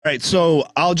All right, so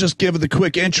I'll just give the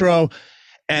quick intro,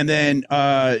 and then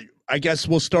I guess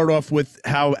we'll start off with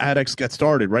how Addicts got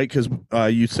started, right? Because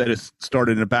you said it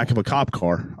started in the back of a cop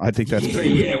car. I think that's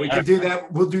yeah. We can do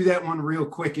that. We'll do that one real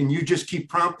quick, and you just keep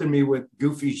prompting me with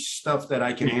goofy stuff that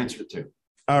I can answer to.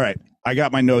 All right, I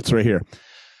got my notes right here.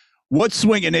 What's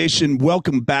Swinging Nation?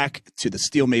 Welcome back to the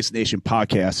Steel Mace Nation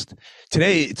podcast.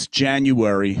 Today it's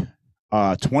January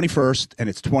 21st, and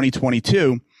it's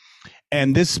 2022.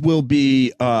 And this will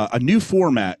be a new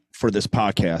format for this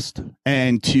podcast.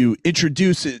 And to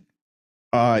introduce it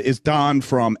is Don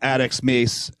from Addicts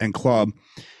Mace and Club.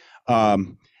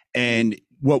 And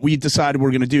what we decided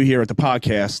we're going to do here at the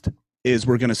podcast is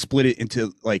we're going to split it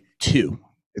into like two.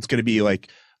 It's going to be like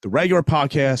the regular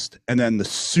podcast and then the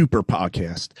super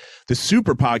podcast. The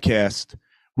super podcast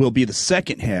will be the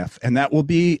second half, and that will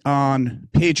be on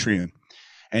Patreon.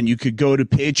 And you could go to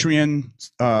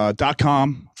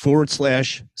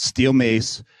patreon.com/Steel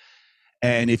Mace.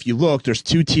 And if you look, there's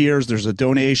two tiers. There's a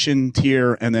donation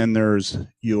tier, and then there's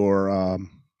your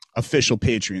official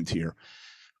Patreon tier.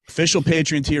 Official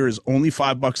Patreon tier is only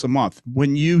 $5 a month.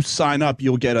 When you sign up,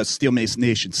 you'll get a Steel Mace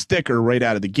Nation sticker right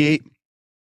out of the gate.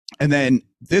 And then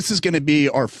this is going to be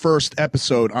our first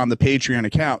episode on the Patreon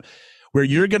account where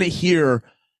you're going to hear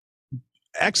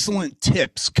excellent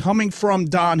tips coming from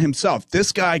Don himself.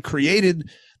 This guy created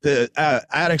the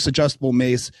Addicts Adjustable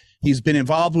Mace. He's been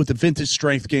involved with the vintage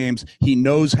strength games. He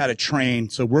knows how to train.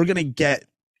 So we're going to get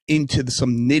into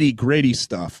some nitty gritty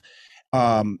stuff.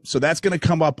 So that's going to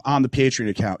come up on the Patreon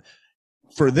account.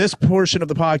 For this portion of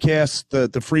the podcast,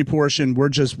 the free portion, we're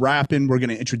just rapping. We're going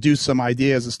to introduce some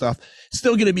ideas and stuff. It's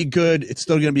still going to be good. It's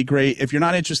still going to be great. If you're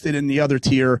not interested in the other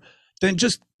tier, then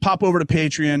just pop over to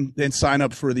Patreon, then sign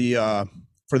up for the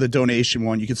donation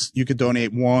one. You could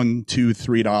donate $1, $2,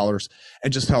 $3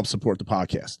 and just help support the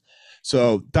podcast.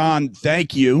 So Don,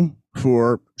 thank you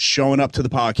for showing up to the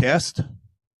podcast.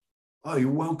 Oh,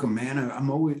 you're welcome, man. I'm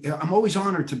always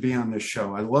honored to be on this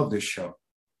show. I love this show.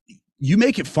 You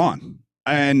make it fun.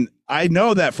 And I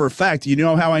know that for a fact. You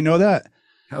know how I know that?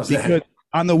 How's that?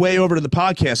 On the way over to the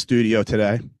podcast studio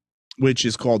today, which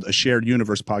is called a Shared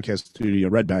Universe Podcast Studio,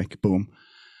 Red Bank, boom.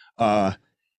 I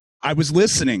was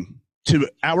listening to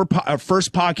our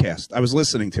first podcast. I was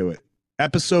listening to it,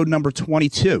 episode number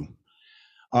 22.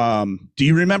 Do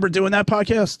you remember doing that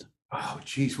podcast? Oh,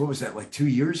 geez. What was that, like 2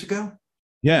 years ago?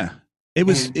 Yeah. It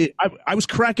was. I was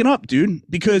cracking up, dude,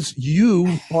 because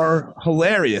you are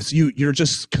hilarious. You're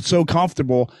just so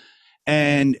comfortable,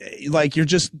 and like you're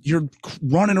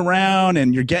running around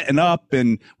and you're getting up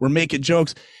and we're making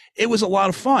jokes. It was a lot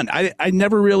of fun. I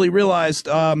never really realized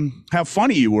how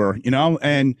funny you were,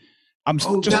 and I'm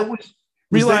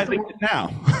realizing it now.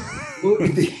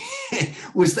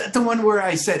 Was that the one where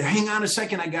I said, "Hang on a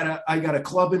second, I got a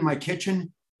club in my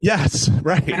kitchen"? Yes,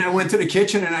 right. And I went to the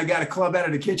kitchen and I got a club out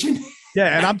of the kitchen.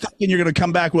 Yeah, and I'm thinking you're going to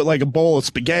come back with like a bowl of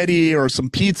spaghetti or some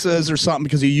pizzas or something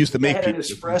because you used to make an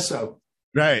espresso.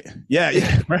 Right.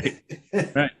 Yeah. Right.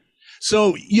 Right.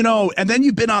 So, and then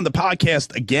you've been on the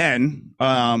podcast again,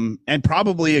 and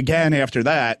probably again after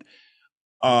that.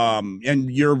 And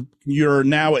you're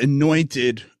now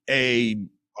anointed a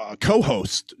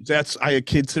co-host. I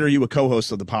consider you a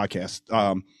co-host of the podcast.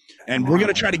 And we're going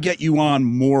to try to get you on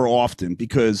more often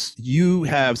because you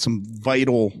have some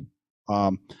vital,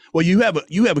 you have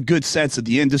a good sense of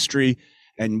the industry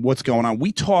and what's going on.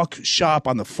 We talk shop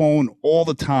on the phone all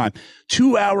the time.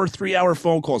 2-hour, 3-hour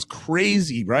phone calls,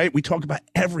 crazy, right? We talk about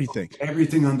everything.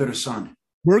 Everything under the sun.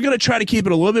 We're going to try to keep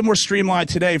it a little bit more streamlined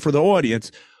today for the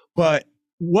audience. But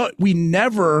what we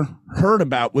never heard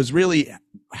about was really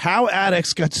how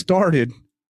Addicts got started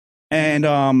and,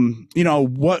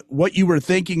 what you were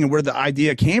thinking and where the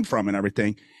idea came from and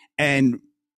everything. And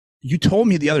you told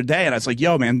me the other day, and I was like,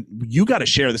 yo, man, you got to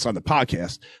share this on the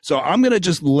podcast. So I'm going to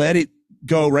just let it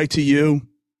go right to you.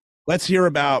 Let's hear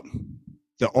about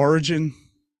the origin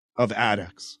of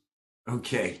Addicts.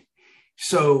 Okay.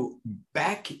 So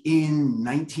back in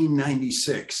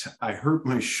 1996, I hurt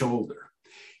my shoulder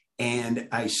and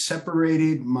I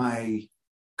separated my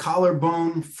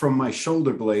collarbone from my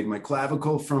shoulder blade, my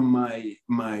clavicle from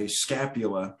my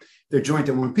scapula. They're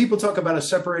jointed. When people talk about a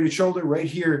separated shoulder, right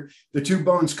here, the two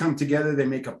bones come together. They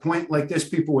make a point like this.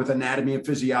 People with anatomy and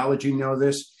physiology know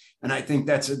this. And I think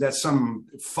that's some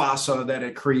fossa that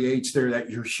it creates there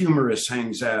that your humerus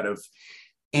hangs out of.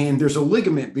 And there's a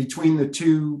ligament between the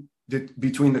two,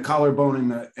 between the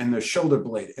collarbone and the shoulder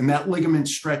blade. And that ligament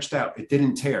stretched out. It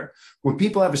didn't tear. When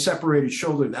people have a separated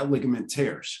shoulder, that ligament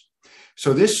tears.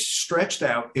 So this stretched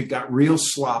out. It got real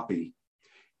sloppy.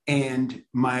 And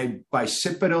my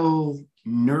bicipital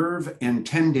nerve and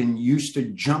tendon used to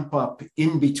jump up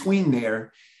in between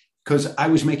there because I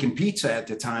was making pizza at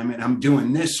the time and I'm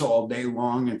doing this all day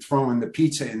long and throwing the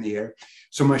pizza in the air.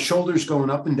 So my shoulders going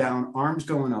up and down, arms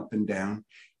going up and down,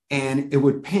 and it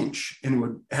would pinch and it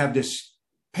would have this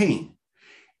pain.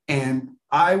 And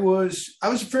I was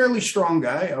a fairly strong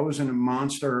guy. I wasn't a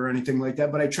monster or anything like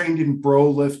that, but I trained in bro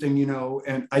lifting, you know,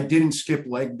 and I didn't skip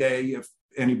leg day, if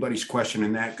anybody's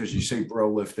questioning that, because you say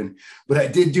bro lifting, but I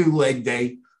did do leg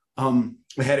day. I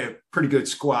had a pretty good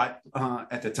squat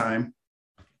at the time.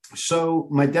 So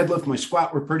my deadlift, my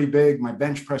squat were pretty big. My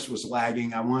bench press was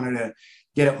lagging. I wanted to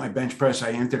get up my bench press.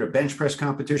 I entered a bench press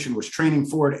competition, was training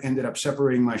for it, ended up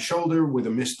separating my shoulder with a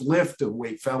missed lift. The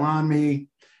weight fell on me,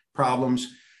 problems.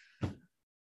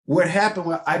 What happened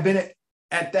was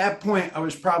at that point, I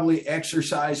was probably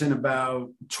exercising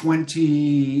about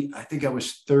 20, I think I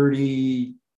was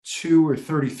 32 or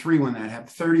 33 when that happened,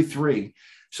 33.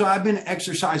 So I've been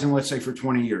exercising, let's say, for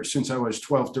 20 years, since I was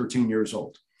 12, 13 years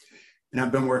old. And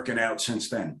I've been working out since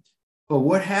then. But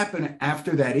what happened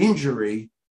after that injury,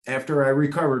 after I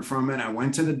recovered from it, I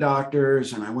went to the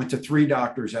doctors, and I went to 3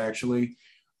 doctors, actually.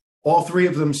 All 3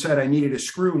 of them said I needed a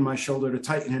screw in my shoulder to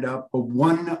tighten it up. But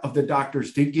one of the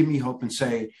doctors did give me hope and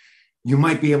say, you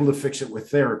might be able to fix it with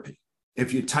therapy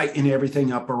if you tighten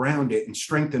everything up around it and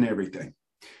strengthen everything.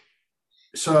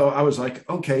 So I was like,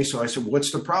 okay. So I said,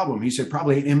 what's the problem? He said,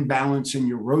 probably an imbalance in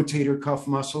your rotator cuff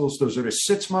muscles. Those are the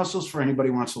sits muscles for anybody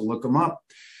who wants to look them up.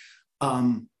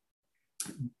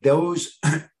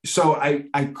 So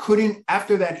I couldn't,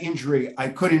 after that injury, I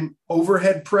couldn't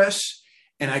overhead press,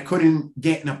 and I couldn't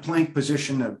get in a plank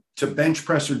position to bench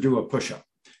press or do a push-up.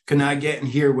 Could not get in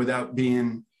here without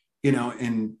being, you know,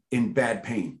 in bad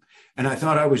pain. And I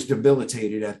thought I was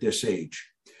debilitated at this age.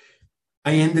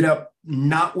 I ended up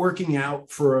not working out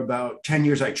for about 10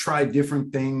 years. I tried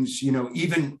different things, you know,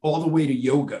 even all the way to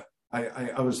yoga.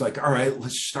 I was like, all right,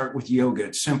 let's start with yoga.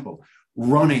 It's simple.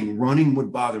 Running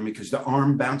would bother me because the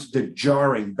arm the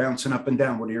jarring, bouncing up and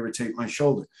down would irritate my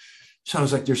shoulder. So I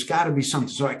was like, there's got to be something.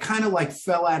 So I kind of like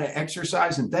fell out of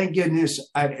exercise, and thank goodness.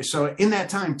 So in that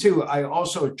time too, I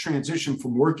also transitioned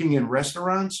from working in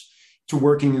restaurants to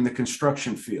working in the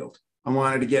construction field. I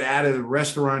wanted to get out of the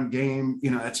restaurant game.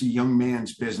 You know, that's a young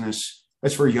man's business.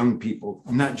 That's for young people.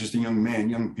 I'm not just a young man,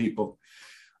 young people.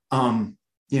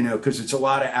 You know, because it's a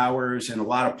lot of hours and a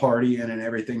lot of partying and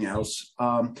everything else.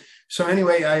 So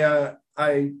anyway,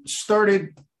 I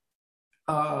started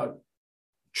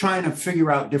trying to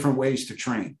figure out different ways to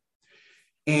train.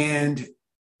 And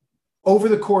over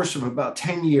the course of about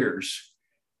 10 years,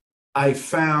 I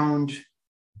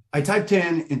typed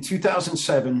in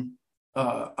 2007,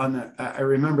 I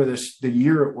remember this, the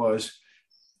year it was,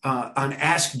 on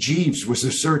Ask Jeeves was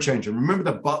the search engine. Remember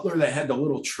the butler that had the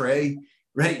little tray,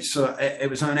 right? So it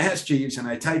was on Ask Jeeves, and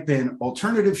I type in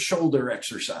alternative shoulder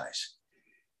exercise,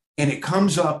 and it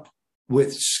comes up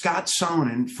with Scott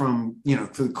Sonnen from, you know,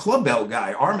 the Club Bell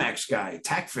guy, Armax guy,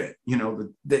 TacFit, you know,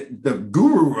 the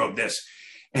guru of this.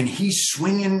 And he's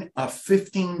swinging a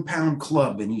 15-pound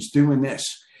club, and he's doing this.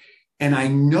 And I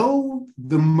know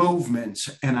the movements,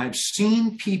 and I've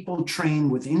seen people train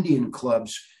with Indian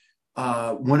clubs.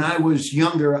 When I was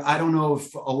younger, I don't know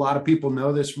if a lot of people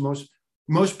know this.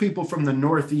 Most people from the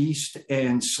Northeast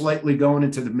and slightly going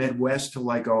into the Midwest to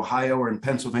like Ohio or in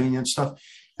Pennsylvania and stuff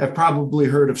have probably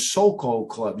heard of Sokol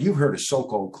Club. You've heard of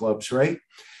Sokol clubs, right?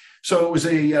 So it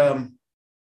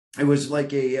was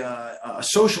like a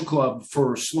social club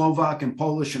for Slovak and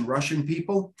Polish and Russian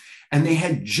people. And they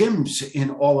had gyms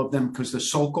in all of them because the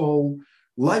Sokol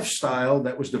lifestyle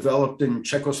that was developed in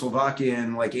Czechoslovakia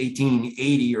in like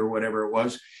 1880 or whatever it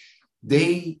was,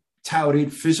 they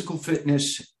touted physical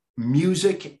fitness,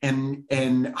 music,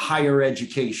 and higher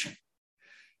education.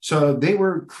 So they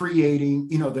were creating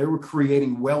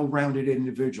well-rounded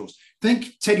individuals.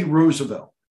 Think Teddy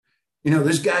Roosevelt. You know,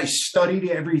 this guy studied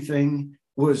everything,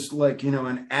 was like, you know,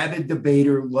 an avid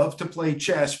debater, loved to play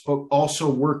chess, but also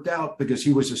worked out because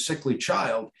he was a sickly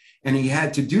child, and he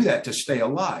had to do that to stay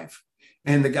alive.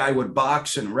 And the guy would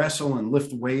box and wrestle and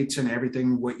lift weights and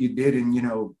everything, what you did in, you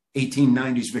know,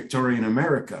 1890s Victorian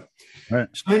America. Right.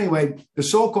 So anyway, the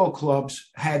Sokol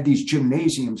clubs had these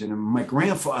gymnasiums, and my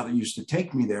grandfather used to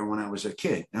take me there when I was a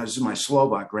kid. Now, this is my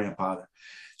Slovak grandfather.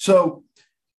 So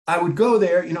I would go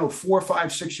there, you know, 4,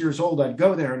 5, 6 years old. I'd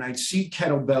go there and I'd see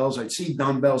kettlebells, I'd see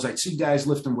dumbbells, I'd see guys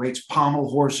lifting weights, pommel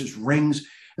horses, rings.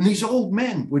 And these old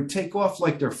men would take off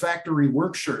like their factory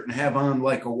work shirt and have on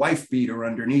like a wife beater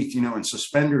underneath, you know, and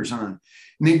suspenders on.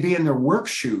 And they'd be in their work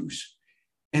shoes.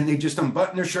 And they just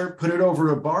unbutton their shirt, put it over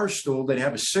a bar stool. They'd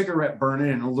have a cigarette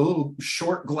burning and a little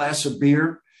short glass of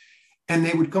beer. And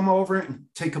they would come over and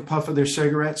take a puff of their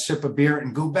cigarette, sip a beer,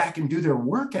 and go back and do their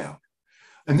workout.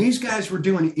 And these guys were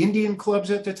doing Indian clubs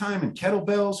at the time and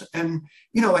kettlebells. And,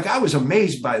 like I was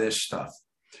amazed by this stuff.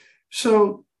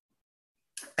 So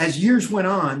as years went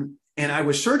on and I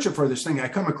was searching for this thing, I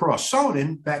come across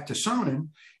back to Sonnen,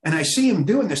 and I see him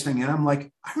doing this thing. And I'm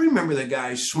like, I remember the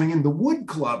guys swinging the wood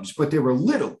clubs, but they were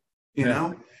little, you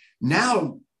know.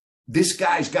 Now this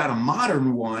guy's got a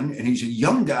modern one, and he's a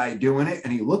young guy doing it,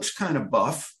 and he looks kind of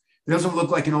buff. He doesn't look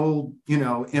like an old,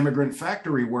 immigrant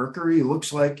factory worker. He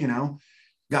looks like,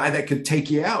 guy that could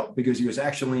take you out, because he was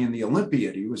actually in the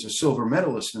Olympiad. He was a silver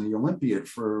medalist in the Olympiad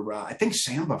for, I think,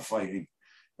 Samba fighting,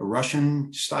 a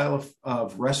Russian style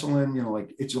of wrestling,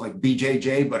 it's like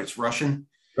BJJ, but it's Russian.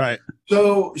 Right.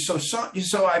 So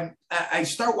I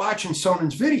start watching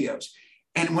Sonnen's videos.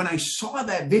 And when I saw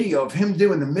that video of him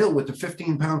doing the mill with the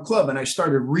 15-pound club, and I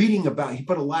started reading he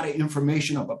put a lot of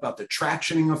information up about the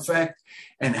tractioning effect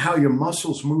and how your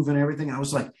muscles move and everything. I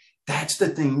was like, that's the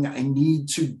thing I need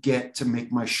to get to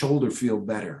make my shoulder feel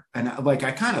better. And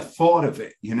I kind of thought of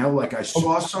it, like I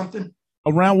saw something.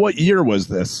 Around what year was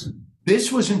this?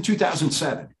 This was in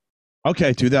 2007.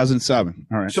 Okay, 2007.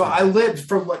 All right. So I lived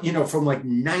from like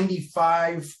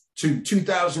 95 to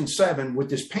 2007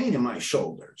 with this pain in my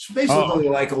shoulder. So basically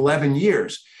like 11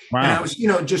 years. Wow. And I was,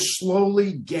 just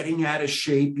slowly getting out of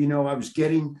shape.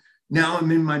 Now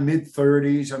I'm in my mid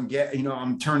 30s.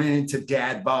 I'm turning into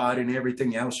dad bod and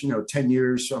everything else, 10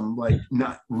 years. So I'm like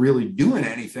not really doing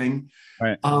anything.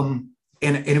 Right. And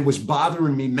it was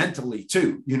bothering me mentally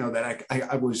too, that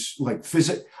I was like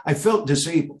I felt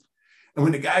disabled. And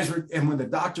when the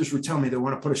doctors would tell me they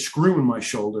want to put a screw in my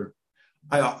shoulder,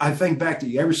 I think back to,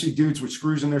 you ever see dudes with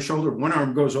screws in their shoulder? One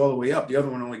arm goes all the way up. The other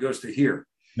one only goes to here.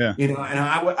 Yeah. And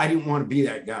I didn't want to be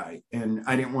that guy, and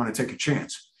I didn't want to take a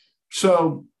chance.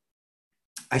 So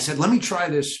I said, let me try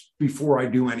this before I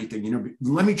do anything,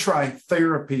 let me try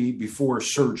therapy before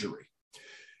surgery.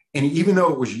 And even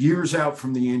though it was years out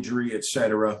from the injury, et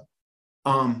cetera,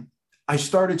 I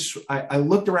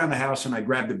looked around the house and I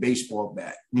grabbed a baseball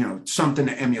bat, something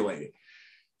to emulate it.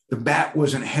 The bat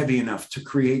wasn't heavy enough to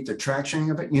create the traction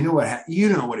of it. You know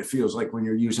what it feels like when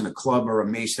you're using a club or a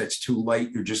mace that's too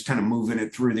light. You're just kind of moving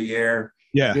it through the air.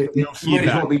 Yeah. You might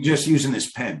as well be just using this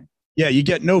pen. Yeah, you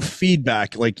get no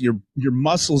feedback. Like your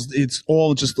muscles, it's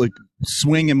all just like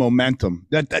swing and momentum.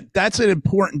 That's an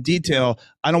important detail.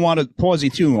 I don't want to pause you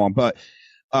too long, but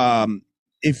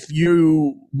if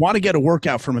you want to get a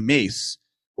workout from a mace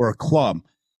or a club,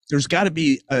 there's got to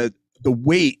be the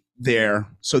weight there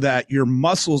so that your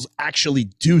muscles actually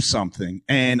do something.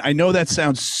 And I know that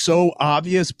sounds so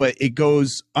obvious, but it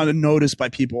goes unnoticed by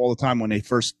people all the time when they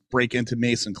first break into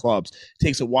mace and clubs. It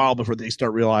takes a while before they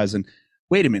start realizing,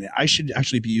 wait a minute, I should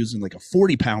actually be using like a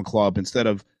 40-pound club instead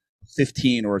of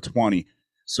 15 or a 20.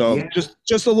 So yeah.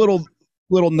 just a little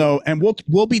note, and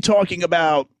we'll be talking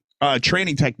about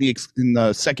training techniques in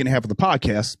the second half of the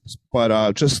podcast,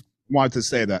 but just wanted to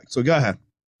say that. So go ahead.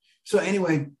 So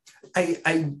anyway,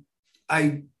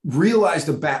 I realized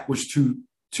the bat was too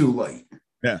light.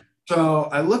 Yeah. So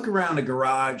I look around the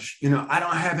garage, I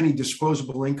don't have any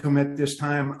disposable income at this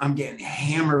time. I'm getting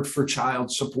hammered for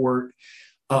child support.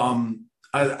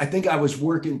 I think I was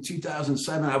working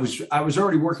 2007. I was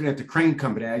already working at the crane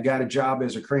company. I got a job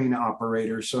as a crane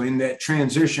operator. So in that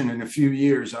transition in a few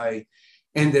years, I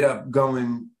ended up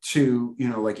going to,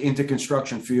 into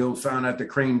construction field, found out the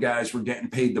crane guys were getting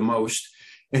paid the most,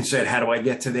 and said, how do I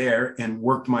get to there? And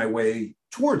worked my way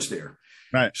towards there.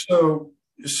 Right. So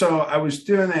I was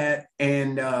doing that,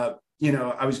 and, I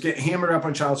was getting hammered up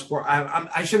on child support.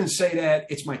 I shouldn't say that.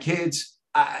 It's my kids.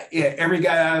 Every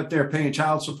guy out there paying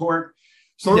child support,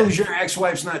 as long as your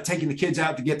ex-wife's not taking the kids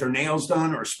out to get their nails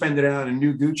done or spending it on a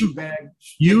new Gucci bag.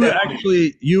 You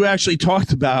actually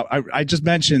talked about, I just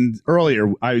mentioned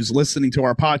earlier, I was listening to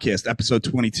our podcast, episode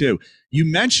 22.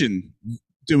 You mentioned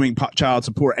doing child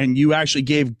support, and you actually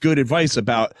gave good advice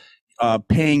about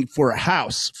paying for a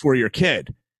house for your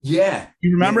kid. Yeah.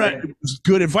 You remember it was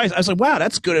good advice. I was like, wow,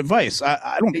 that's good advice.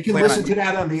 I don't. You can listen to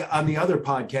that on the other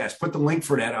podcast. Put the link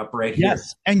for that up right here.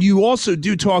 Yes. And you also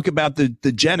do talk about the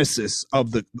genesis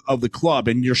of the club,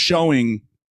 and you're showing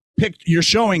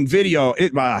video.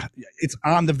 It's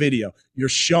on the video. You're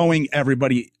showing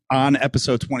everybody on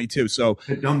episode 22. So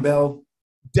the dumbbell.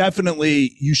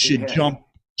 Definitely you should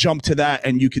jump to that,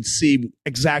 and you could see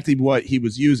exactly what he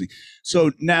was using.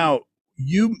 So now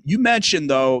you mentioned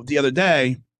though the other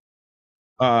day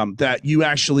that you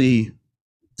actually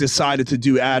decided to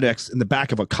do ADX in the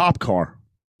back of a cop car.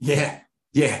 Yeah.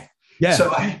 Yeah.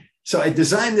 So So I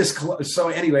designed this. So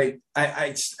anyway,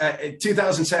 in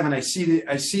 2007, I see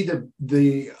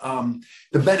the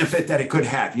benefit that it could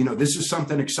have. This is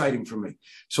something exciting for me.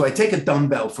 So I take a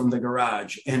dumbbell from the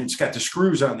garage, and it's got the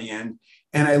screws on the end,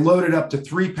 and I load it up to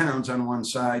 3 pounds on one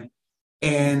side,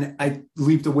 and I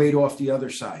leave the weight off the other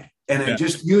side, and I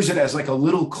just use it as like a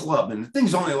little club. And the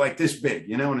thing's only like this big,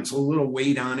 and it's a little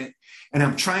weight on it. And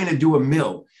I'm trying to do a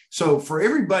mill. So for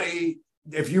everybody,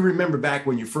 if you remember back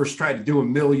when you first tried to do a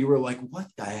mill, you were like, what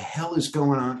the hell is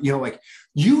going on? Like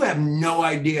you have no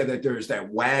idea that there's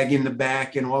that wag in the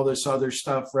back and all this other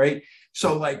stuff, right?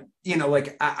 So like,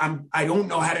 I don't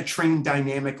know how to train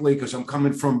dynamically because I'm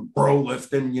coming from bro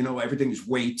lifting, everything's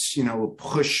weights,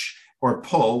 push or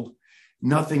pull.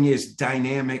 Nothing is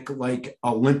dynamic like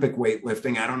Olympic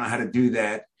weightlifting. I don't know how to do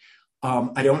that.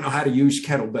 I don't know how to use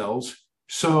kettlebells.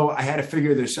 So I had to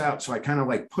figure this out. So I kind of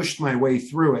like pushed my way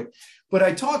through it. But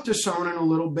I talked to Sonnen a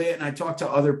little bit, and I talked to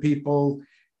other people,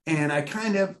 and I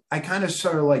kind of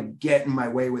sort of like get in my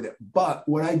way with it. But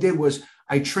what I did was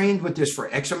I trained with this for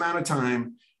X amount of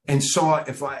time and saw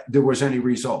if there was any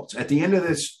results. At the end of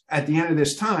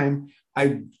this time,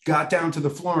 I got down to the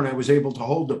floor and I was able to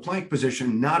hold the plank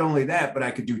position. Not only that, but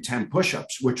I could do 10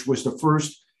 push-ups, which was the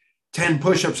first 10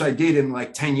 push-ups I did in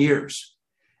like 10 years.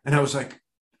 And I was like,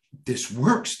 this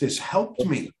works. This helped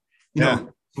me.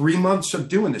 3 months of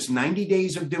doing this, 90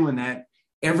 days of doing that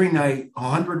every night,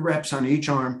 100 reps on each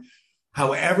arm.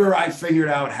 However, I figured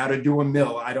out how to do a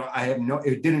mill.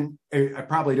 It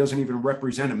probably doesn't even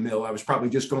represent a mill. I was probably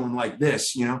just going like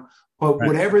this, but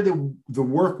whatever the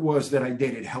work was that I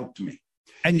did, it helped me.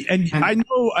 And I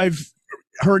know I've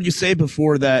heard you say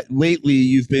before that lately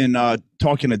you've been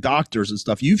talking to doctors and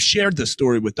stuff. You've shared this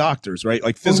story with doctors, right?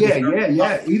 Like physical.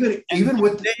 Yeah. Even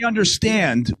with they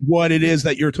understand what it is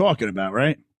that you're talking about,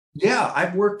 right? Yeah,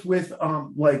 I've worked with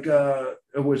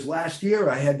it was last year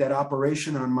I had that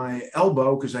operation on my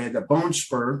elbow because I had the bone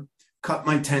spur, cut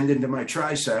my tendon to my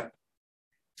tricep,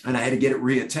 and I had to get it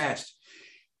reattached.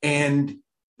 And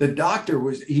the doctor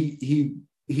was he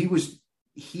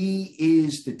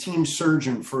is the team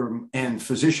surgeon and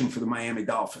physician for the Miami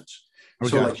Dolphins. Okay.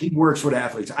 So like he works with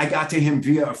athletes. I got to him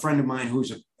via a friend of mine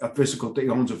who's he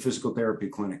owns a physical therapy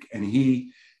clinic, and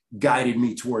he guided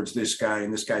me towards this guy,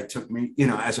 and this guy took me,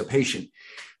 as a patient.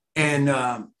 And,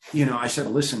 I said,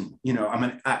 listen,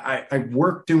 I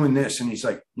work doing this. And he's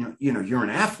like, you're an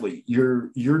athlete.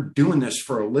 You're doing this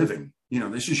for a living.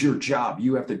 This is your job.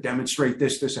 You have to demonstrate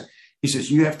this. He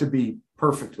says, you have to be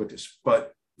perfect with this.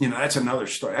 But, that's another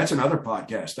story. That's another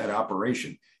podcast, that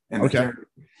operation. And okay.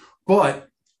 But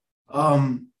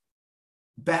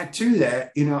back to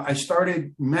that, I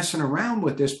started messing around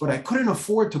with this, but I couldn't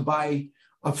afford to buy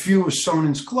a few of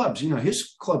Sonnen's clubs.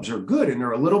 His clubs are good and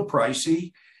they're a little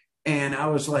pricey. And I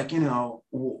was like,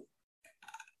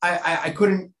 I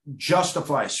couldn't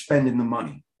justify spending the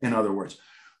money, in other words.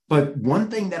 But one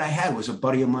thing that I had was a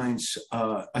buddy of mine's,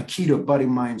 Akita buddy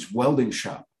of mine's welding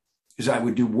shop, because I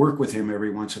would do work with him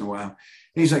every once in a while.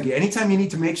 And he's like, anytime you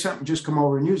need to make something, just come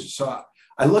over and use it. So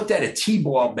I looked at a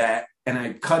T-ball bat and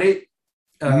I cut it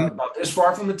about this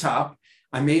far from the top.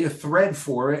 I made a thread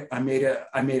for it. I made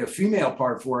a female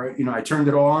part for it. I turned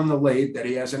it all on the lathe that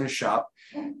he has in his shop.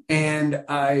 And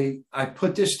I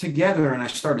put this together and I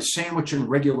started sandwiching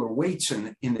regular weights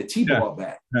in the T-ball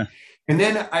bat. Yeah. And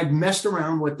then I messed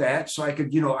around with that. So I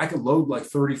could load like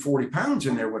 30, 40 pounds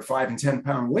in there with 5 and 10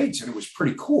 pound weights. And it was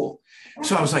pretty cool.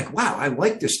 So I was like, wow, I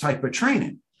like this type of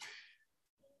training.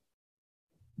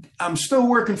 I'm still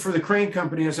working for the crane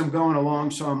company as I'm going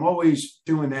along. So I'm always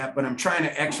doing that, but I'm trying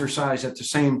to exercise at the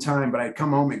same time. But I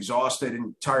come home exhausted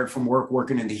and tired from work,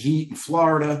 working in the heat in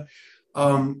Florida.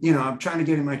 I'm trying to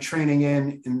get my training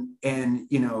in and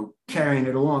carrying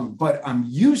it along, but I'm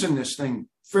using this thing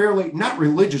fairly, not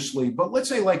religiously, but let's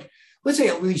say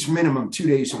at least minimum 2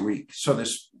 days a week. So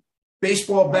this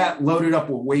baseball bat loaded up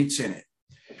with weights in it.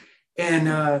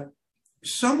 And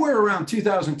somewhere around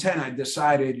 2010, I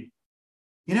decided,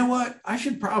 you know what? I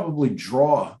should probably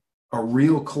draw a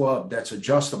real club that's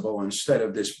adjustable instead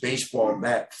of this baseball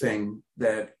bat thing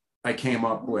that I came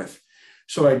up with.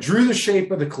 So I drew the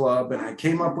shape of the club and I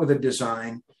came up with a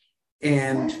design,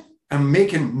 and I'm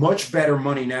making much better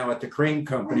money now at the crane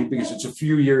company because it's a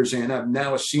few years in. I'm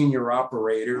now a senior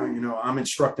operator. I'm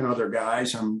instructing other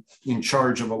guys. I'm in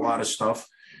charge of a lot of stuff.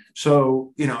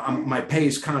 So, my pay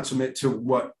is consummate to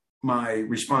what my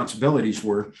responsibilities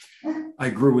were. I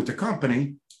grew with the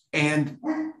company and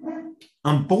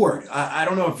I'm bored. I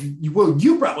don't know if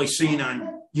you've probably seen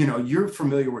on, you're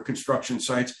familiar with construction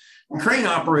sites. crane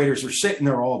operators are sitting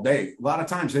there all day. A lot of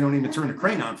times they don't even turn the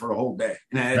crane on for a whole day.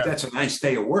 And that's a nice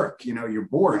day of work. You know, you're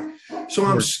bored. So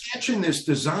I'm sketching this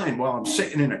design while I'm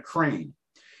sitting in a crane,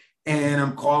 and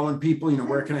I'm calling people, you know,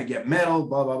 where can I get metal,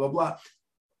 blah, blah, blah, blah.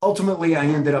 Ultimately, I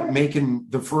ended up making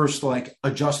the first like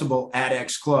adjustable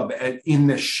ADX club in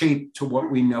the shape to what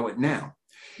we know it now.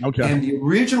 Okay. And the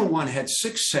original one had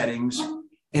 6 settings,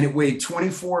 and it weighed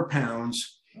 24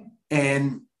 pounds.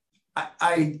 And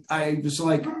I was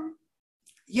like,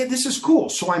 yeah, this is cool.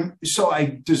 So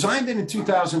I designed it in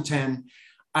 2010.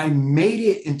 I made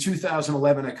it in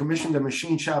 2011. I commissioned a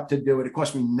machine shop to do it. It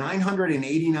cost me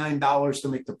 $989 to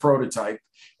make the prototype.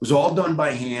 It was all done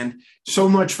by hand. So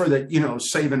much for the, you know,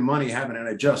 saving money, having an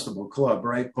adjustable club,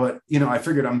 right? But, you know, I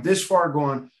figured I'm this far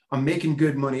gone. I'm making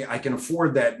good money. I can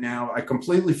afford that now. I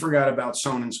completely forgot about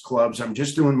Sonen's clubs. I'm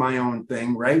just doing my own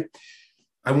thing, right?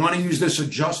 I want to use this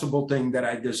adjustable thing that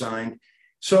I designed.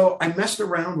 So I messed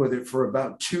around with it for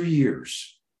about 2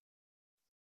 years.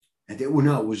 And it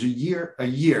was a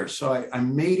year. So I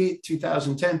made it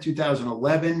 2010,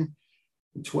 2011,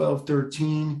 12,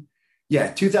 13.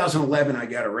 Yeah, 2011, I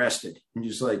got arrested. And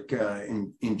just like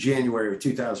in January of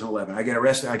 2011, I got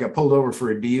arrested. I got pulled over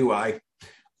for a DUI.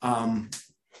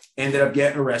 Ended up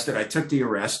getting arrested. I took the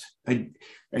arrest.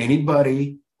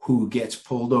 Anybody who gets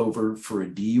pulled over for a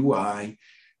DUI,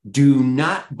 do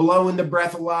not blow in the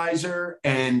breathalyzer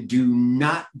and do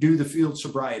not do the field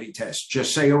sobriety test.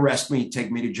 Just say, arrest me,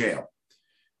 take me to jail.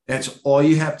 That's all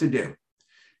you have to do.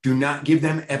 Do not give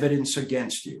them evidence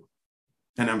against you.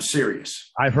 And I'm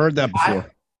serious. I've heard that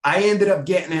before. I ended up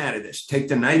getting out of this. Take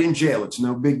the night in jail. It's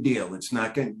no big deal. It's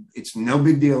no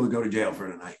big deal to go to jail for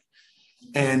the night.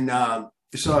 And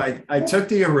so I took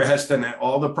the arrest and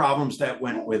all the problems that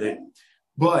went with it.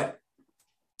 But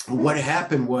what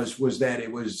happened was that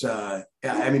it was,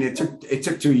 it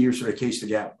took 2 years for the case to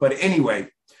get out. But anyway,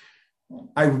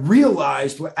 I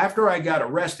realized after I got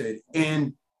arrested,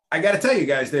 and I got to tell you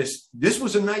guys this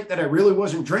was a night that I really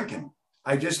wasn't drinking.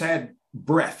 I just had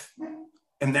breath,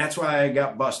 and that's why I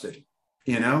got busted.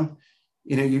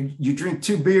 You drink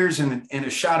 2 beers and a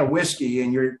shot of whiskey,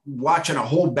 and you're watching a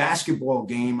whole basketball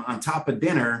game on top of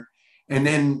dinner, and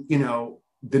then, you know,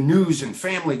 the news and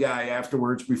Family Guy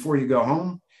afterwards before you go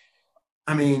home.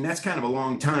 I mean, that's kind of a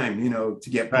long time, you know, to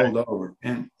get pulled over.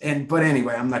 But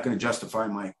anyway, I'm not going to justify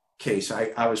my case.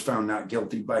 I was found not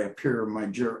guilty by a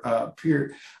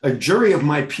jury of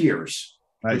my peers,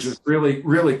 which was really,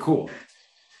 really cool.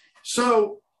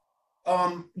 So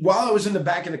while I was in the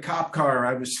back of the cop car,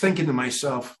 I was thinking to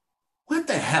myself, what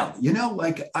the hell? You know,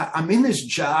 like I'm in this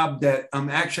job that I'm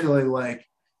actually like,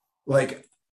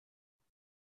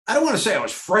 I don't want to say I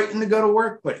was frightened to go to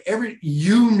work, but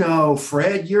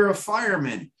Fred, you're a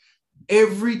fireman.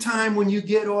 Every time when you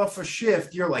get off a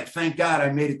shift, you're like, thank God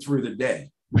I made it through the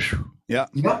day. Yeah.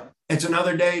 Yep. It's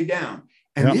another day down.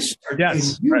 And this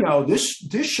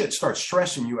shit starts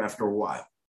stressing you after a while.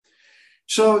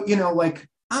 So, you know, like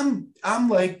I'm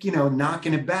like, you know,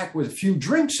 knocking it back with a few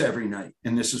drinks every night.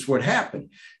 And this is what happened.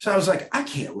 So I was like, I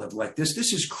can't live like this.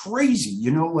 This is crazy.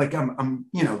 You know, like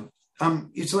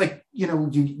it's like, you know,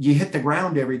 you hit the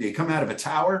ground every day, come out of a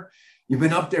tower. You've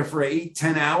been up there for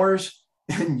 8-10 hours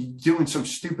and you're doing some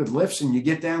stupid lifts, and you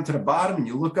get down to the bottom and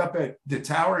you look up at the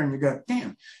tower and you go,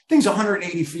 damn, thing's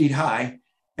 180 feet high,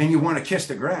 and you want to kiss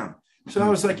the ground. So I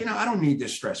was like, you know, I don't need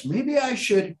this stress. Maybe I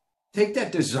should take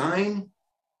that design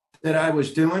that I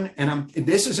was doing. And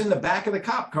this is in the back of the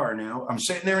cop car now. I'm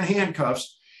sitting there in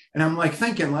handcuffs. And I'm like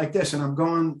thinking like this, and I'm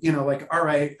going, you know, like, all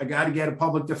right, I got to get a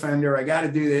public defender. I got to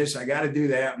do this. I got to do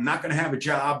that. I'm not going to have a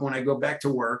job when I go back to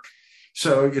work.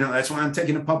 So, you know, that's why I'm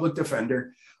taking a public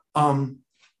defender.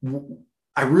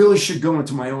 I really should go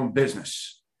into my own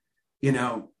business, you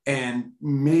know, and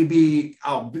maybe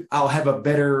I'll have a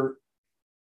better,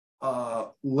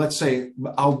 let's say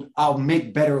I'll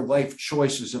make better life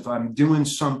choices if I'm doing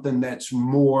something that's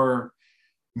more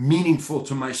meaningful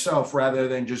to myself rather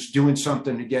than just doing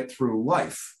something to get through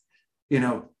life. You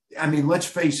know, I mean, let's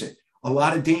face it, a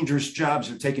lot of dangerous jobs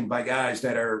are taken by guys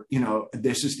that are, you know,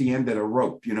 this is the end of the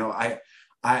rope. You know, I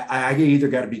either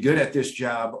got to be good at this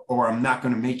job, or I'm not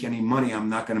going to make any money. I'm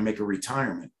not going to make a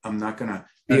retirement. I'm not going to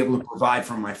be able to provide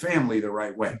for my family the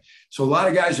right way. So a lot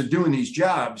of guys are doing these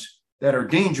jobs that are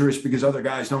dangerous because other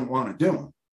guys don't want to do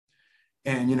them.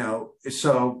 And, you know,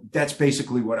 so that's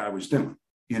basically what I was doing.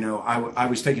 You know, I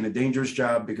was taking a dangerous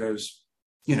job because,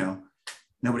 you know,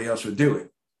 nobody else would do it.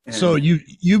 And so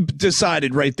you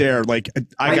decided right there, like,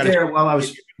 I got to, while I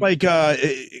was like,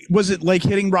 was it like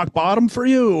hitting rock bottom for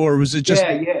you, or was it just?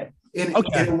 Yeah. In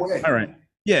a way. All right.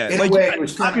 Yeah, In like a way, it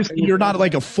was obviously you're not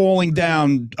like a falling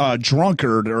down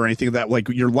drunkard or anything that like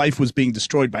your life was being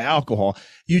destroyed by alcohol.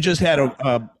 You just had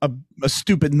a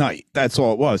stupid night. That's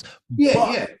all it was. Yeah,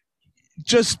 but yeah.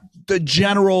 Just the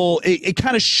general, it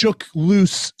kind of shook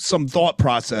loose some thought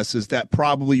processes that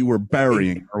probably you were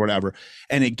burying or whatever,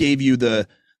 and it gave you the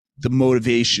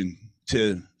motivation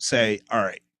to say, all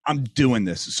right, I'm doing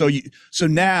this. So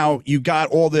now you got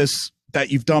all this that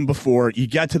you've done before, you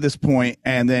get to this point,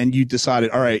 and then you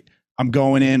decided, all right, I'm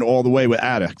going in all the way with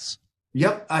Addicts.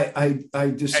 Yep, I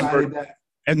decided that.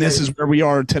 And this is where we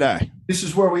are today. This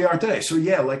is where we are today. So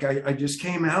yeah, like I just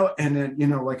came out, and then, you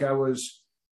know, like I was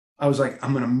like,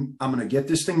 I'm gonna get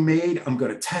this thing made. I'm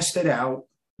gonna test it out.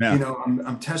 Yeah. You know,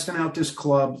 I'm testing out this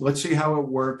club. Let's see how it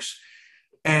works.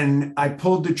 And I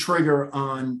pulled the trigger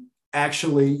on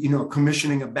actually, you know,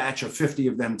 commissioning a batch of 50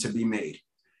 of them to be made.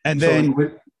 And then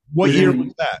what year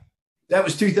was that? That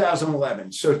was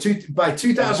 2011. So by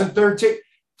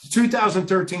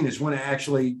 2013 is when I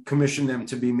actually commissioned them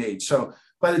to be made. So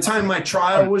by the time my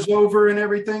trial was over and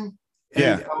everything.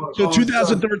 Yeah. So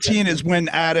 2013 is when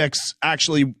Addicts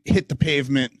actually hit the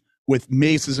pavement with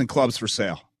maces and clubs for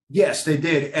sale. Yes, they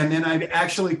did. And then I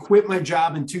actually quit my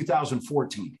job in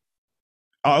 2014.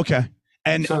 Oh, okay.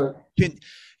 And so, can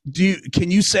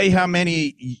you say how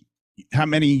many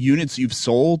units you've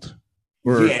sold?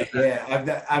 Or,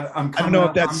 yeah. I don't know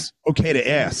if that's okay to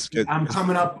ask. I'm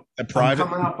coming up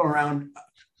around.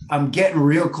 I'm getting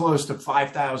real close to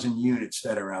 5,000 units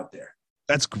that are out there.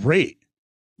 That's great.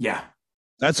 Yeah,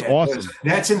 that's awesome.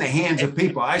 That's in the hands of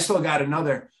people. I still got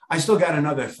another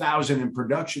 1,000 in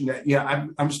production.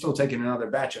 I'm still taking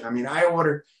another batch. I mean, I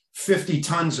order 50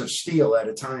 tons of steel at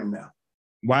a time now.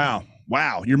 Wow.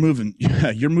 You're moving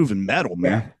metal,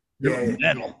 man. Yeah.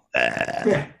 Metal.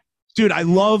 Yeah. Dude, I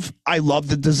love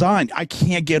the design. I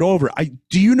can't get over it.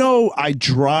 Do you know I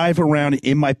drive around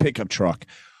in my pickup truck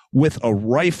with a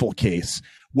rifle case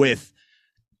with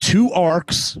 2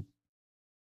 arcs,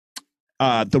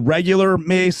 the regular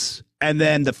mace, and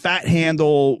then the fat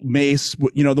handle mace,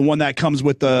 you know, the one that comes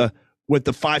with the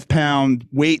 5-pound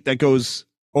weight that goes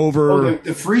over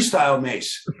the freestyle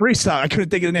mace. The freestyle. I couldn't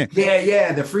think of the name.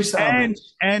 Yeah, the freestyle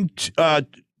mace. And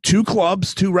 2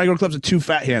 clubs, 2 regular clubs, and 2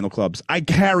 fat handle clubs. I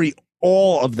carry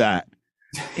all of that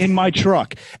in my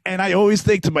truck. And I always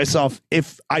think to myself,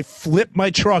 if I flip my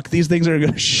truck, these things are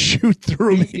going to shoot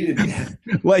through me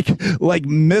like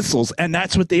missiles. And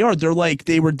that's what they are.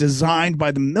 They were designed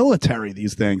by the military,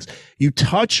 these things. You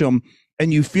touch them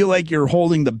and you feel like you're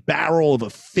holding the barrel of a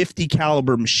 50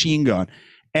 caliber machine gun.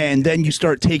 And then you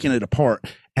start taking it apart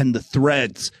and the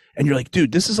threads. And you're like,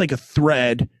 dude, this is like a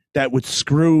thread that would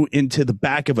screw into the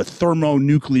back of a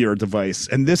thermonuclear device.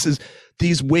 And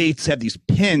these weights have these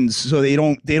pins so they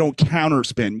don't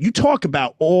counterspin. You talk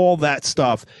about all that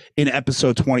stuff in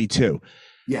episode 22.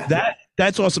 Yeah.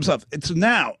 That's awesome stuff. And so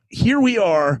now here we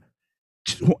are,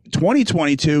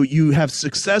 2022. You have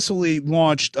successfully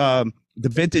launched the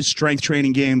Vintage Strength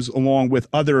Training Games along with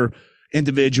other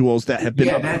individuals that have been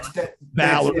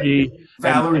Valerie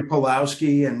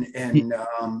Pulowski and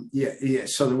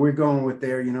so we're going with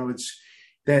there, you know, it's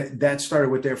that started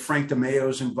with their Frank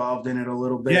DeMayo's involved in it a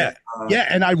little bit.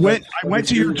 And I went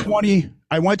to your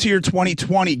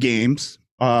 2020 games.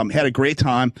 Had a great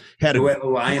time. Had a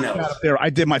lineup out there. I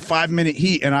did my 5-minute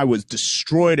heat and I was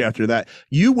destroyed after that.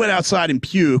 You went outside and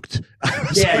puked.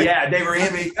 They were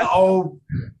in me. Oh,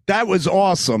 that was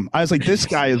awesome. I was like, this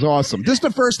guy is awesome. This is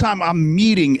the first time I'm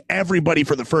meeting everybody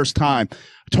for the first time.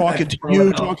 Talking to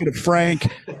you, talking to Frank,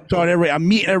 talking to everybody. I'm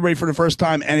meeting everybody for the first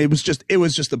time, and it was just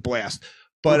a blast.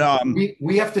 But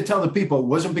we have to tell the people it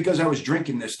wasn't because I was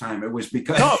drinking this time. It was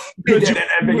because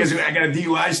because I got a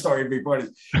DUI story before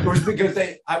this. It was because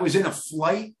I was in a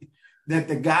flight that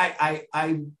the guy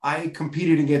I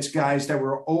competed against guys that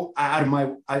were out of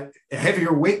my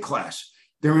heavier weight class.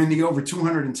 They're in the over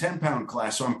 210-pound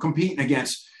class, so I'm competing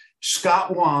against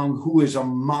Scott Wong, who is a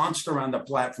monster on the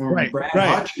platform, Brad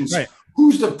Hutchins,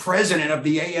 who's the president of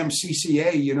the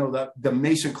AMCCA, you know, the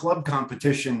Mason Club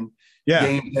competition.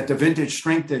 Game that the Vintage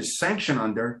Strength is sanctioned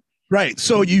under. Right.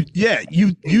 So you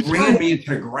ran me into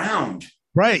the ground.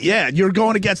 Right. Yeah. You're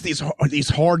going against these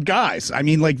hard guys. I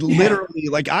mean, literally,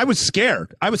 I was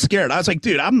scared. I was like,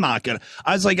 dude, I'm going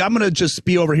to just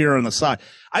be over here on the side.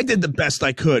 I did the best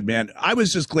I could, man. I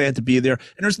was just glad to be there.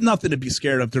 And there's nothing to be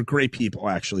scared of. They're great people,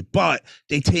 actually, but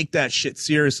they take that shit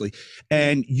seriously.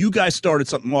 And you guys started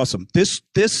something awesome. This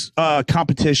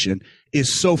competition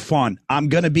is so fun. I'm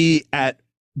going to be at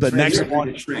the next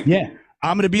one. Yeah,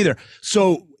 I'm going to be there.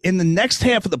 So in the next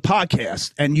half of the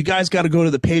podcast, and you guys got to go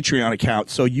to the Patreon account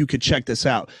so you could check this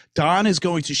out. Don is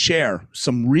going to share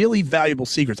some really valuable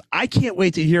secrets. I can't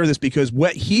wait to hear this because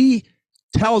what he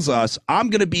tells us, I'm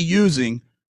going to be using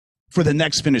for the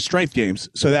next Finished Strength games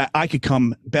so that I could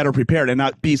come better prepared and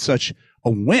not be such a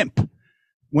wimp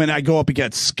when I go up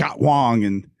against Scott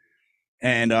Wong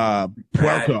and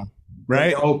Puerco.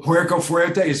 Right? Oh, Puerco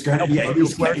Fuerte is going to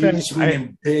he's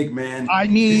swinging big, man. I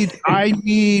need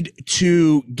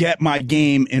to get my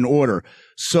game in order.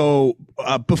 So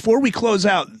before we close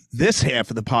out this half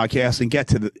of the podcast and get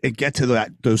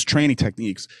to those training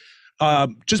techniques,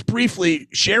 just briefly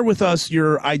share with us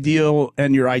your ideal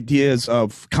and your ideas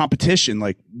of competition.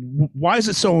 Like, why is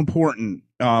it so important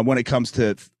when it comes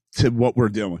to what we're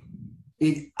doing?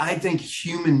 I think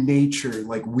human nature,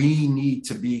 like we need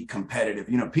to be competitive.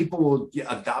 You know, people will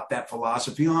adopt that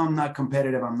philosophy. Oh, I'm not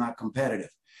competitive. I'm not competitive.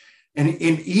 And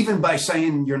even by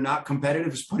saying you're not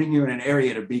competitive is putting you in an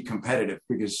area to be competitive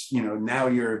because, you know, now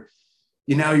you're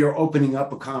opening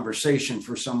up a conversation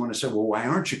for someone to say, well, why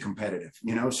aren't you competitive?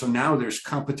 You know, so now there's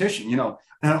competition, you know,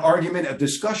 an argument, a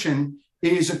discussion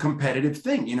is a competitive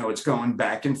thing. You know, it's going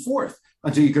back and forth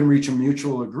until you can reach a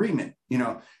mutual agreement. You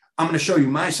know, I'm going to show you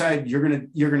my side. You're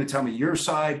going to tell me your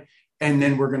side. And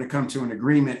then we're going to come to an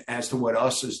agreement as to what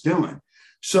us is doing.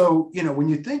 So, you know, when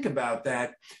you think about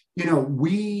that, you know,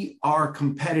 we are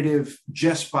competitive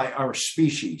just by our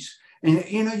species. And,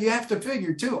 you know, you have to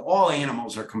figure too, all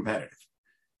animals are competitive.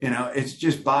 You know, it's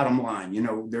just bottom line, you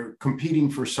know, they're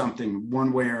competing for something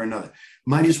one way or another.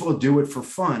 Might as well do it for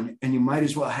fun and you might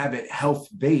as well have it health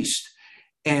based.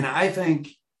 And I think,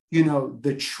 you know,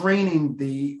 the training,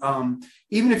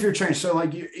 even if you're training, so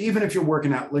like even if you're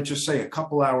working out, let's just say a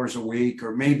couple hours a week,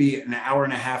 or maybe an hour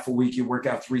and a half a week, you work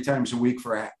out 3 times a week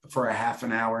for a half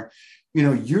an hour, you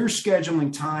know, you're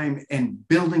scheduling time and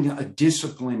building a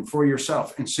discipline for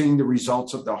yourself and seeing the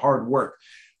results of the hard work.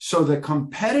 So the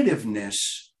competitiveness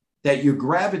that you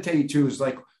gravitate to is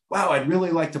like, wow, I'd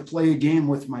really like to play a game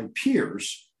with my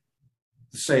peers,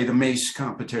 say the Mace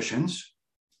competitions,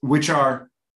 which are,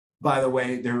 by the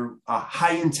way, they're a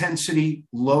high intensity,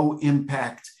 low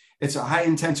impact. It's a high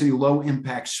intensity, low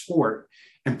impact sport.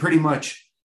 And pretty much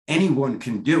anyone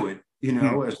can do it, you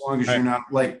know, as long as you're not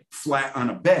like flat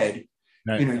on a bed,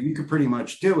 you know, you could pretty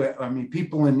much do it. I mean,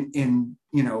 people in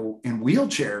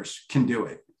wheelchairs can do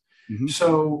it. Mm-hmm.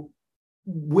 So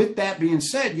with that being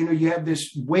said, you know, you have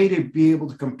this way to be able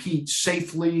to compete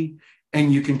safely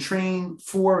and you can train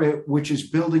for it, which is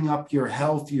building up your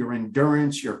health, your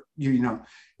endurance, you're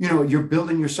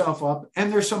building yourself up.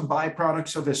 And there's some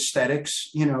byproducts of aesthetics.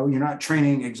 You know, you're not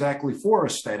training exactly for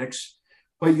aesthetics,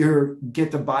 but you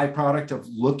get the byproduct of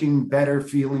looking better,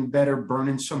 feeling better,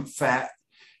 burning some fat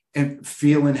and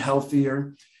feeling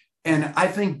healthier. And I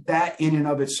think that in and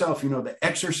of itself, you know, the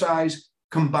exercise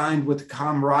combined with the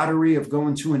camaraderie of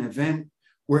going to an event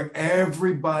where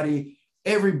everybody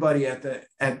at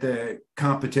the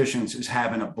competitions is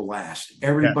having a blast.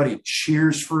 Everybody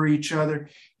cheers for each other.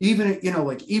 Even, you know,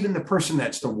 like even the person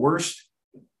that's the worst,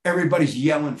 everybody's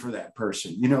yelling for that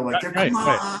person, you know, like, come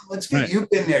on, let's get, you've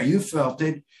been there, you felt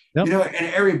it, you know,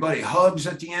 and everybody hugs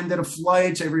at the end of the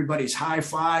flights. Everybody's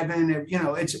high-fiving, you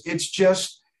know, it's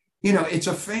just, you know, it's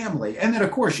a family. And then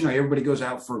of course, you know, everybody goes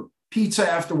out for pizza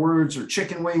afterwards or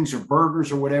chicken wings or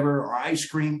burgers or whatever, or ice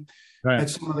cream at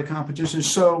some of the competitions.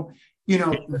 So, you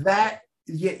know, that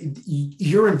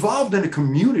you're involved in a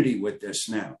community with this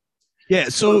now. Yeah.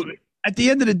 So at the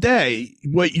end of the day,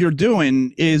 what you're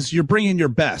doing is you're bringing your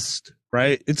best,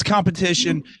 right? It's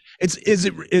competition.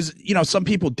 Is you know, some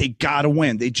people, they gotta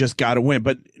win. They just gotta win.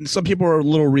 But some people are a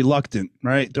little reluctant,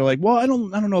 right? They're like, well, I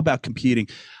don't know about competing.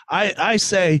 I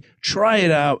say, try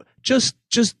it out. Just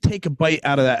take a bite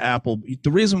out of that apple. The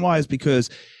reason why is because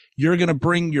you're going to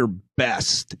bring your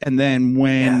best. And then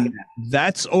when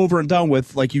that's over and done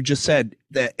with, like you just said,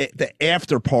 the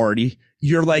after party,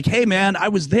 you're like, hey man, I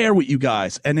was there with you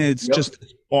guys. And it's just an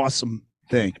awesome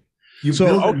thing. You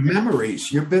build memories.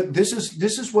 This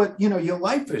is what, you know, your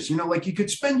life is, you know, like you could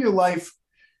spend your life,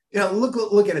 you know,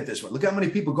 look at it this way. Look how many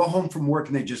people go home from work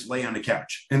and they just lay on the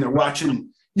couch and they're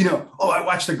watching, you know, oh, I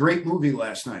watched a great movie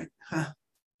last night. Huh.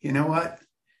 You know what?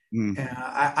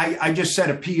 I just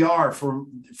set a PR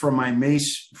for my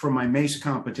mace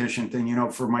competition thing, you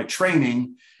know, for my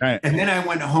training. Right. And then I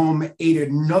went home, ate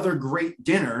another great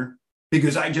dinner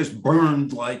because I just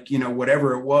burned like, you know,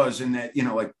 whatever it was in that, you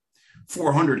know, like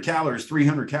 400 calories,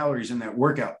 300 calories in that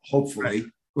workout, hopefully. It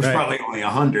was probably only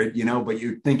 100, you know, but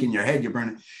you think in your head you're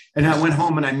burning. And I went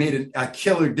home and I made a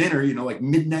killer dinner, you know, like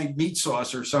midnight meat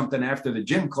sauce or something after the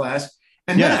gym class.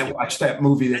 And then I watched that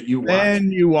movie that you watched.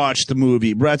 Then you watched the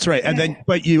movie. That's right. And then,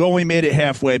 but you only made it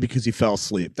halfway because you fell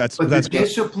asleep. That's the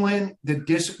discipline.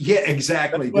 Yeah,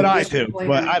 exactly. That's what I do,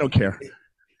 but I don't care.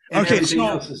 And okay, everything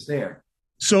else is there.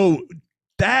 So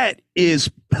that is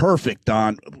perfect,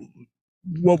 Don.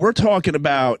 What we're talking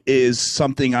about is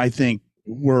something I think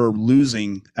we're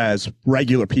losing as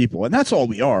regular people, and that's all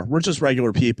we are. We're just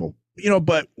regular people,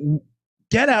 but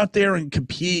get out there and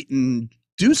compete and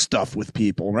do stuff with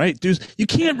people, right? You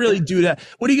can't really do that.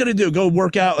 What are you going to do? Go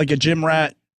work out like a gym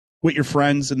rat with your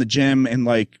friends in the gym and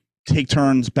like take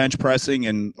turns bench pressing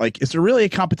and like, is there really a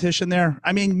competition there?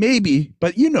 I mean, maybe,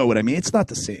 but you know what I mean? It's not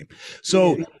the same.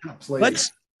 So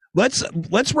let's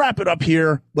wrap it up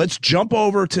here. Let's jump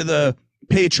over to the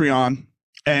Patreon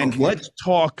and let's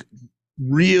talk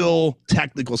real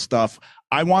technical stuff.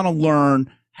 I want to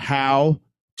learn how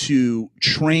to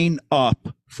train up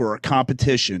for a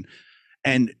competition.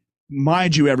 And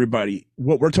mind you, everybody,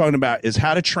 what we're talking about is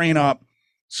how to train up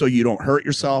so you don't hurt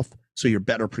yourself, so you're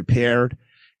better prepared.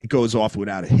 It goes off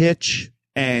without a hitch.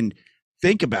 And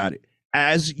think about it.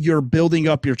 As you're building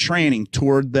up your training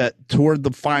toward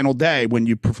the final day when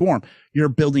you perform, you're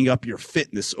building up your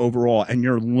fitness overall and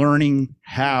you're learning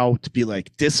how to be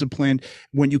like disciplined.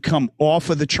 When you come off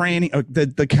of the training,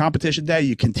 the competition day,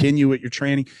 you continue with your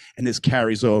training and this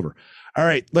carries over. All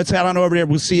right, let's head on over there.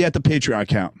 We'll see you at the Patreon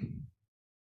account.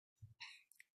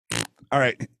 All right.